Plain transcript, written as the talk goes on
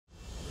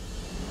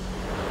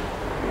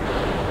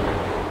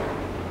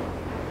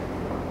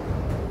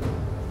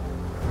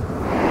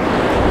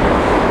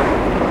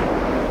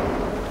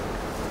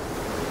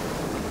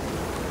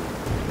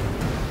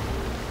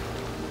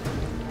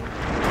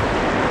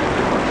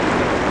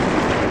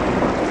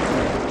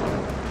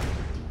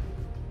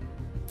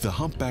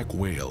humpback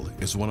whale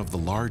is one of the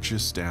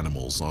largest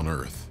animals on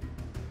Earth.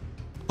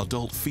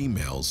 Adult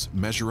females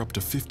measure up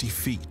to 50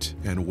 feet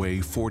and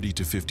weigh 40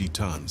 to 50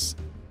 tons.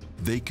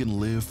 They can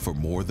live for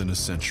more than a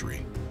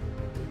century.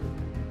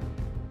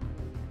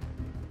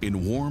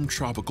 In warm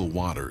tropical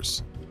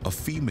waters, a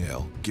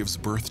female gives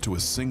birth to a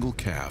single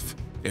calf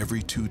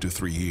every 2 to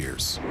 3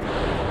 years.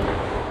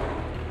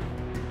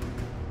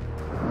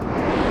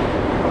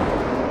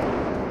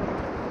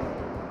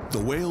 The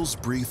whales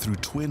breathe through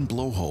twin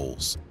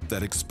blowholes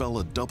that expel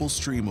a double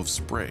stream of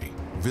spray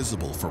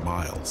visible for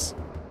miles.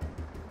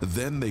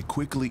 Then they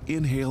quickly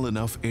inhale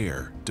enough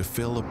air to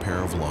fill a pair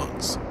of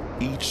lungs,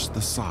 each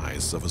the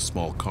size of a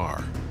small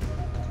car.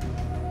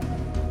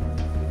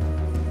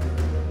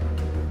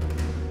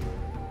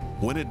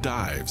 When it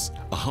dives,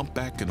 a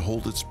humpback can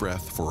hold its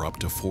breath for up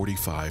to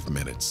 45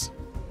 minutes.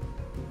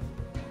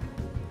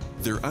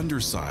 Their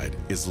underside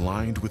is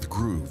lined with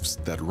grooves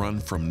that run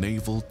from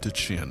navel to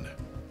chin.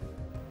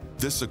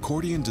 This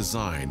accordion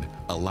design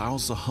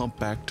allows a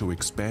humpback to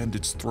expand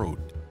its throat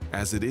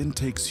as it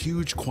intakes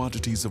huge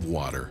quantities of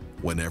water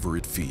whenever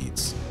it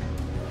feeds.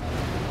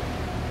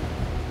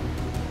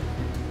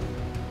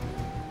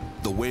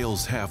 The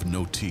whales have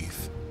no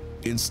teeth.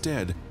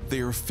 Instead,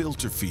 they are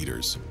filter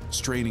feeders,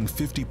 straining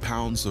 50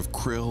 pounds of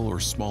krill or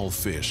small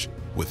fish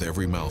with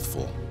every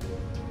mouthful.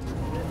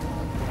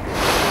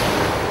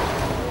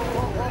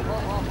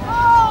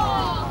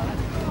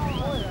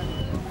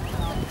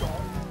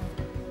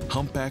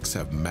 Humpbacks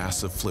have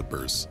massive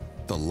flippers,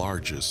 the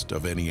largest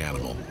of any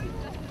animal.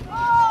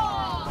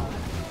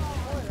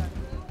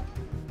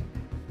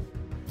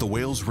 The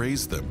whales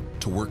raise them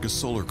to work as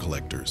solar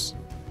collectors,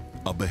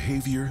 a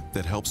behavior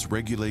that helps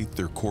regulate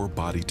their core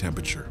body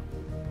temperature.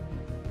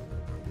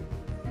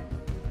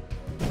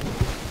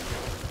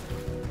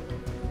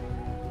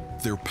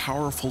 Their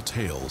powerful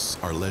tails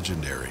are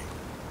legendary.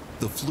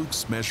 The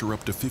flukes measure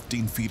up to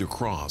 15 feet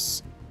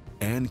across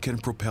and can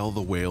propel the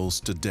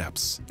whales to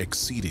depths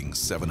exceeding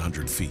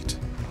 700 feet.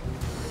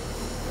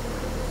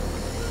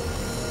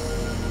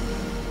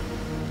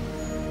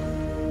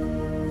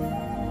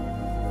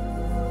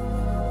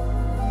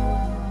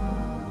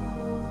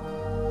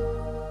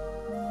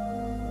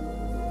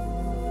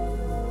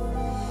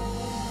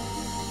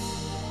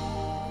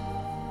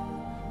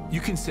 You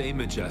can say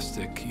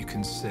majestic, you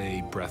can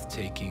say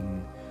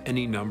breathtaking,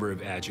 any number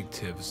of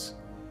adjectives,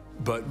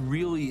 but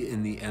really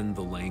in the end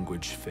the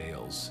language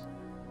fails.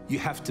 You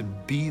have to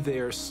be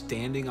there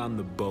standing on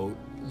the boat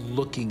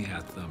looking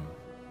at them.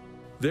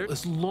 They're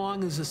as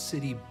long as a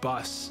city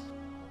bus.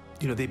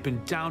 You know, they've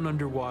been down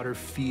underwater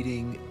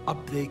feeding,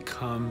 up they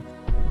come.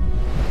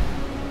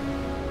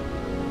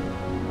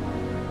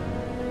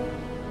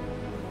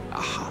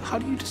 How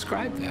do you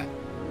describe that?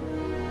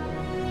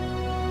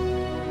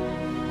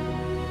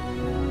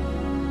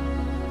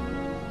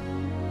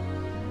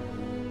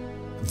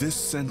 This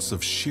sense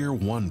of sheer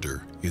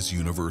wonder is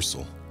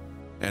universal,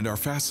 and our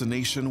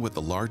fascination with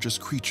the largest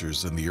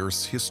creatures in the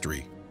Earth's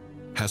history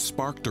has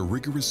sparked a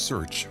rigorous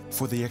search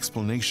for the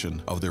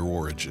explanation of their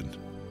origin.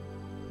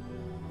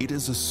 It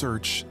is a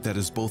search that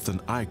is both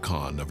an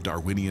icon of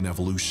Darwinian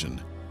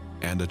evolution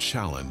and a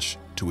challenge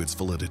to its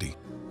validity.